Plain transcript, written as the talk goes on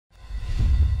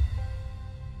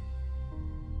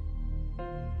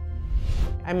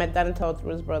I met Donatello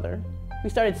through his brother. We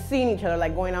started seeing each other,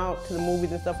 like going out to the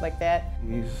movies and stuff like that.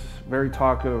 He's very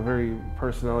talkative, very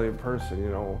personality in person, you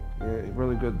know. Yeah,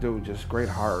 really good dude, just great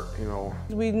heart, you know.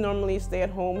 We normally stay at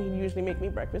home. He'd usually make me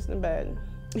breakfast in bed.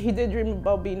 He did dream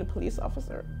about being a police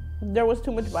officer. There was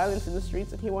too much violence in the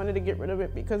streets and he wanted to get rid of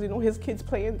it because, you know, his kids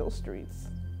play in those streets.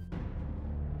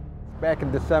 Back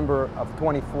in December of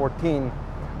 2014,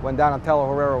 when Donatello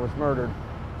Herrera was murdered,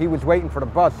 he was waiting for the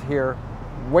bus here,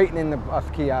 waiting in the bus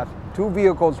kiosk. Two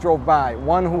vehicles drove by,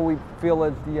 one who we feel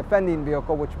is the offending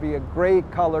vehicle, which would be a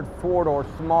gray-colored four-door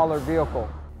smaller vehicle.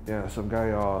 Yeah, some guy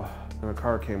in a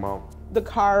car came out. The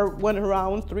car went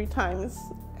around 3 times,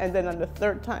 and then on the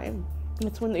 3rd time,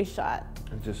 that's when they shot.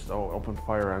 And just opened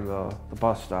fire on the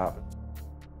bus stop.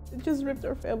 It just ripped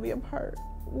our family apart.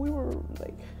 We were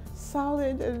like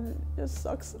solid, and it just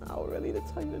sucks now, really, to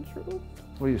tell you the truth.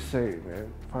 What do you say,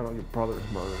 man? Find out your brother's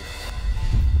murdered.